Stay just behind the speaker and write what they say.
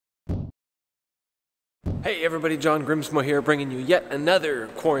Hey everybody, John Grimsmo here, bringing you yet another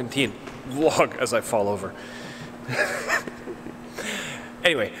quarantine vlog as I fall over.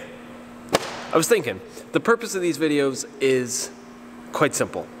 Anyway, I was thinking, the purpose of these videos is quite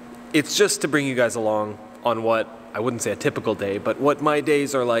simple. It's just to bring you guys along on what, I wouldn't say a typical day, but what my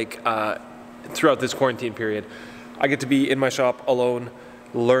days are like throughout this quarantine period. I get to be in my shop alone,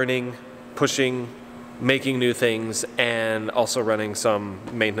 learning, pushing, making new things, and also running some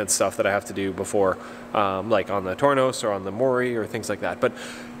maintenance stuff that I have to do before, like on the Tornos or on the Mori or things like that. But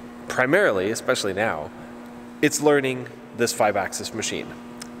primarily, especially now, it's learning this 5-axis machine.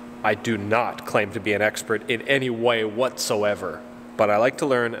 I do not claim to be an expert in any way whatsoever, but I like to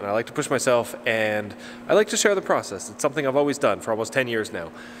learn and I like to push myself and I like to share the process. It's something I've always done for almost 10 years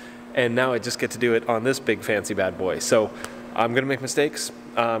now. And now I just get to do it on this big fancy bad boy. So I'm gonna make mistakes.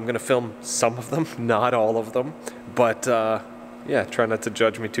 I'm gonna film some of them, not all of them, but yeah, try not to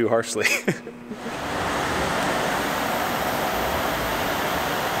judge me too harshly.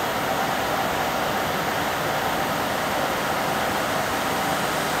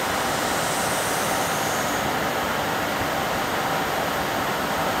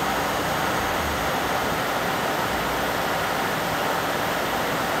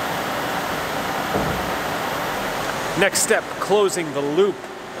 Next step, closing the loop,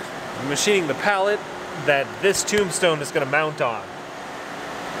 machining the pallet that this tombstone is going to mount on.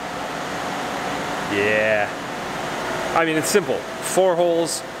 Yeah. I mean, it's simple. 4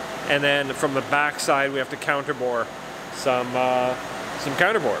 holes, and then from the back side we have to counterbore some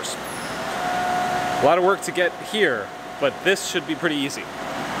counterbores. A lot of work to get here, but this should be pretty easy.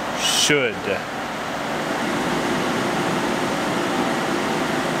 Should.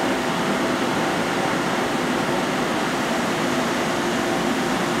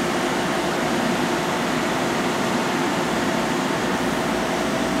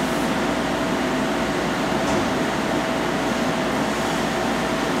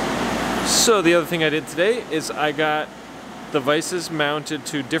 So the other thing I did today is I got the vices mounted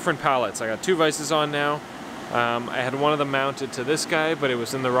to different pallets. I got 2 vices on now. I had one of them mounted to this guy, but it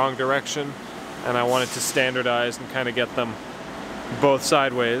was in the wrong direction, and I wanted to standardize and kind of get them both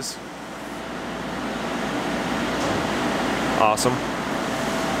sideways. Awesome.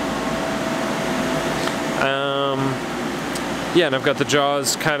 Yeah, and I've got the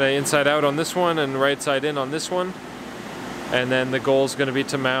jaws kind of inside out on this one and right side in on this one. And then the goal is going to be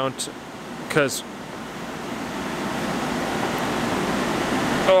to mount, because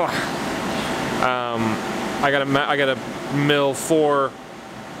I gotta mill 4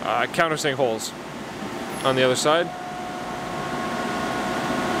 countersink holes on the other side.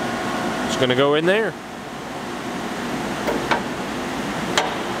 Just gonna go in there.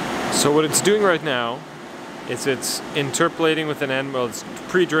 So what it's doing right now is it's interpolating with an end mill. It's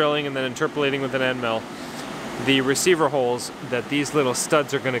pre-drilling and then interpolating with an end mill the receiver holes that these little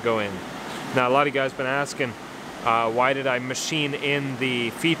studs are going to go in. Now, a lot of you guys have been asking, why did I machine in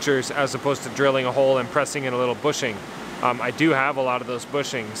the features as opposed to drilling a hole and pressing in a little bushing? I do have a lot of those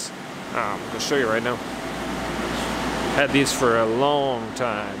bushings. I'm going to show you right now. Had these for a long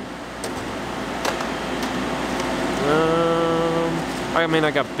time. I mean,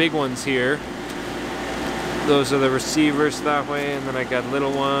 I got big ones here. Those are the receivers that way, and then I got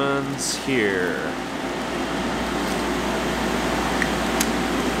little ones here.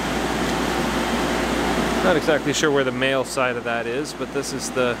 Not exactly sure where the male side of that is, but this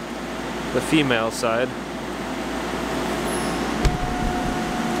is the female side.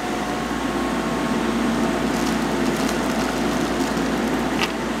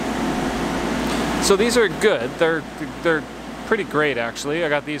 So these are good. They're pretty great actually. I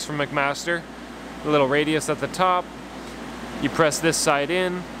got these from McMaster. The little radius at the top. You press this side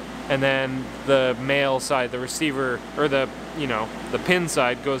in, and then the male side, the receiver, or the pin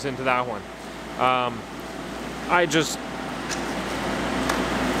side goes into that one. I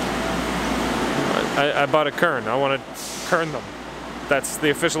bought a Kern. I want to Kern them. That's the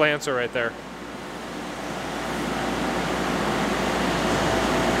official answer right there.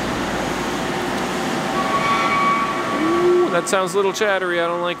 Ooh, that sounds a little chattery. I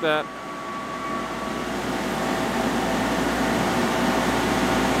don't like that.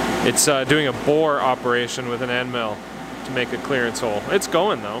 It's doing a bore operation with an end mill to make a clearance hole. It's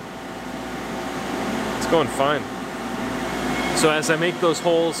going though. It's going fine. So as I make those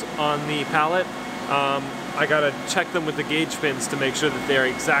holes on the pallet, I gotta check them with the gauge pins to make sure that they're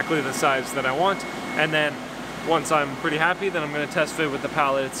exactly the size that I want. And then once I'm pretty happy, then I'm gonna test fit with the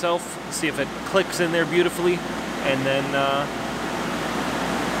pallet itself, see if it clicks in there beautifully, and then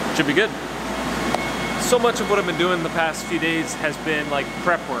should be good. So much of what I've been doing the past few days has been like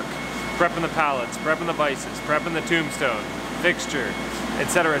prep work. prepping the pallets, prepping the vices, prepping the tombstone, fixture,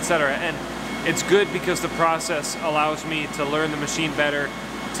 etc., etc. And it's good because the process allows me to learn the machine better,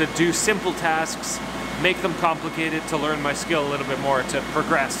 to do simple tasks, make them complicated, to learn my skill a little bit more, to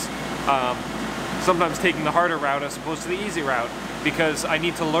progress. Sometimes taking the harder route as opposed to the easy route, because I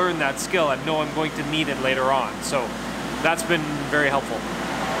need to learn that skill and know I'm going to need it later on. So that's been very helpful.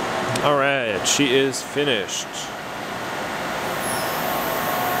 All right, she is finished.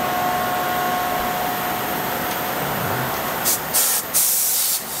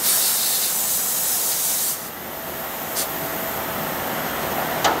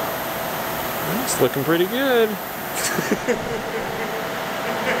 It's looking pretty good.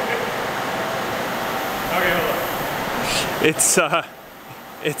 Okay, hold on.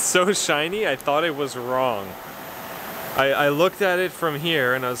 It's so shiny, I thought it was wrong. I looked at it from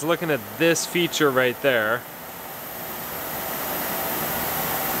here and I was looking at this feature right there.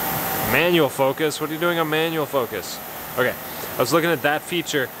 Manual focus, what are you doing on manual focus? Okay, I was looking at that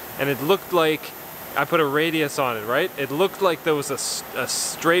feature and it looked like I put a radius on it, right? It looked like there was a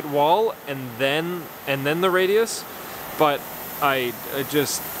straight wall and then the radius, but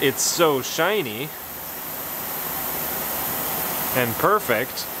it's so shiny and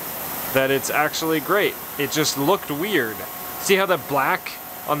perfect that it's actually great. It just looked weird. See how the black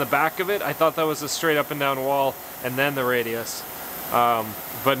on the back of it? I thought that was a straight up and down wall and then the radius.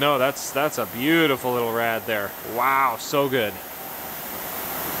 But no, that's a beautiful little rad there. Wow, so good.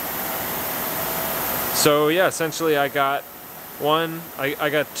 So yeah, essentially I got I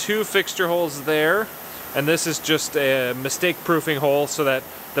got 2 fixture holes there, and this is just a mistake proofing hole so that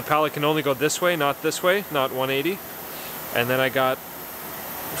the pallet can only go this way, not 180. And then I got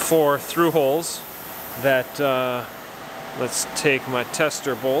 4 through holes that, let's take my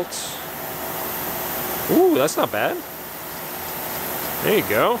tester bolts. Ooh, that's not bad. There you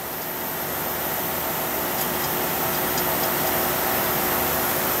go.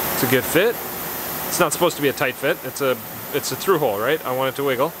 It's a good fit. It's not supposed to be a tight fit. It's a through hole, right? I want it to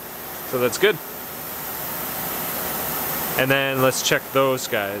wiggle, so that's good. And then let's check those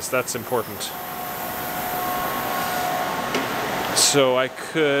guys. That's important. So I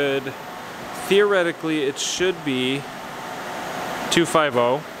could, theoretically, it should be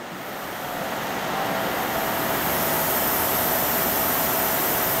 250.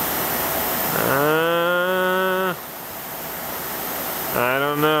 I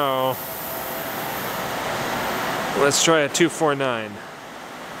don't know. Let's try a 249.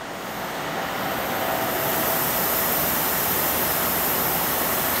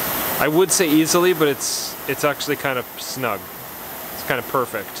 I would say easily, but it's actually kind of snug. It's kind of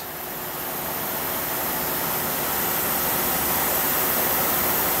perfect.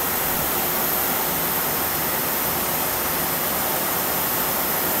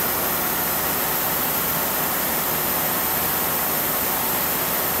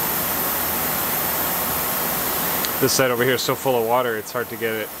 This side over here is so full of water, it's hard to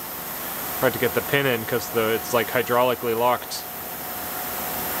get the pin in because it's like hydraulically locked.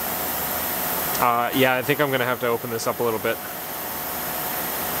 Yeah, I think I'm gonna have to open this up a little bit.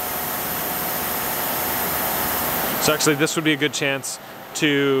 So actually this would be a good chance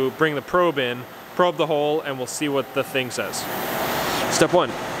to bring the probe in, probe the hole, and we'll see what the thing says. Step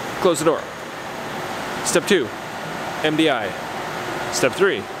 1, close the door. Step 2, MDI. Step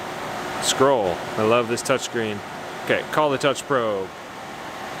 3, scroll. I love this touchscreen. Okay, call the touch probe.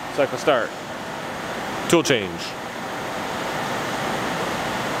 Cycle start. Tool change.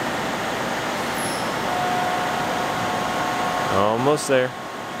 Almost there.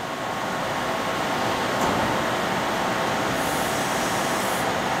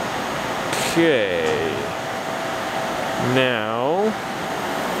 Okay. Now,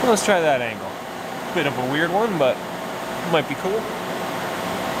 let's try that angle. Bit of a weird one, but it might be cool.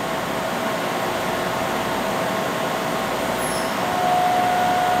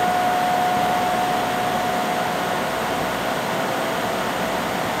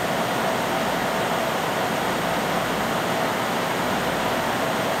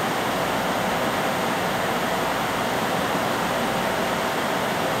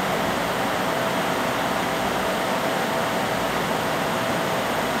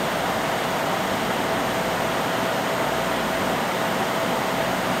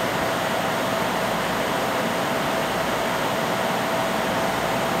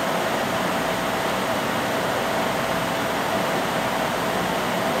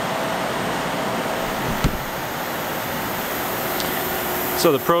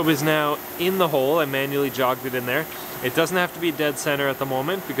 So the probe is now in the hole. I manually jogged it in there. It doesn't have to be dead center at the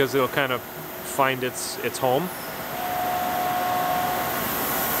moment because it'll kind of find its home.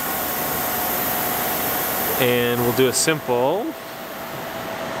 And we'll do a simple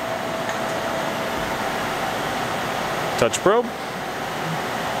touch probe.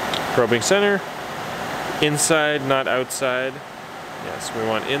 Probing center. Inside, not outside. Yes, we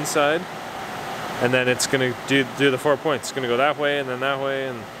want inside. And then it's gonna do the 4 points. It's gonna go that way and then that way,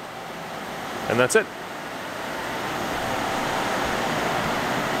 and that's it.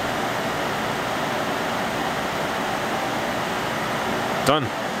 Done.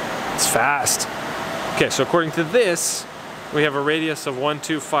 It's fast. Okay, so according to this, we have a radius of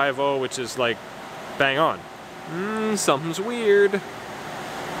 1250, which is like bang on. Something's weird.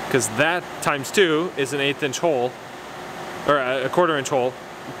 Because that times 2 is an 1/8 inch hole, or a 1/4 inch hole,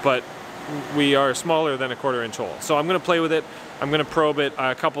 but we are smaller than a 1/4 inch hole. So I'm gonna play with it. I'm gonna probe it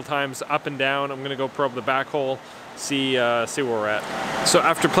a couple times up and down. I'm gonna go probe the back hole, see where we're at. So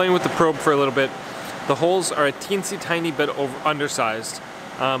after playing with the probe for a little bit, the holes are a teensy tiny bit undersized,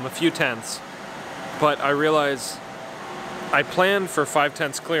 a few tenths, but I realize I planned for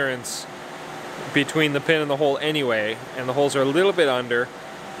 5/10 clearance between the pin and the hole anyway, and the holes are a little bit under.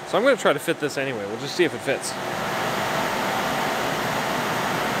 So I'm going to try to fit this anyway. We'll just see if it fits.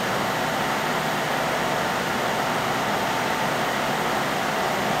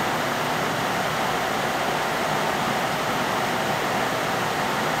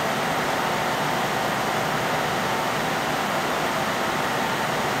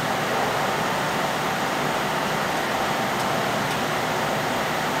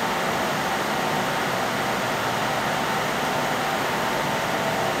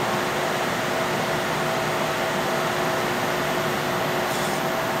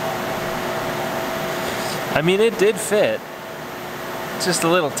 I mean, it did fit. It's just a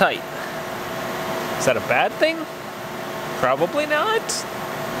little tight. Is that a bad thing? Probably not.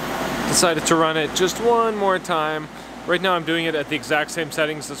 Decided to run it just one more time. Right now I'm doing it at the exact same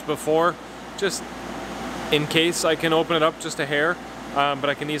settings as before, just in case I can open it up just a hair, but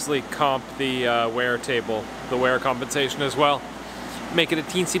I can easily comp the wear table, the wear compensation as well. Make it a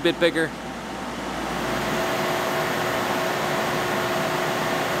teensy bit bigger.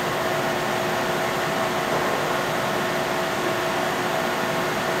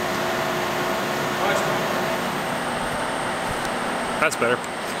 That's better.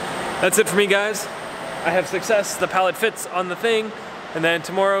 That's it for me, guys. I have success. The pallet fits on the thing. And then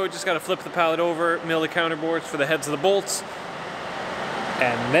tomorrow, we just gotta flip the pallet over, mill the counterboards for the heads of the bolts.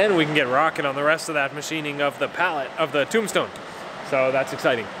 And then we can get rocking on the rest of that machining of the pallet, of the tombstone. So that's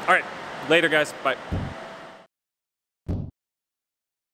exciting. All right, later, guys. Bye.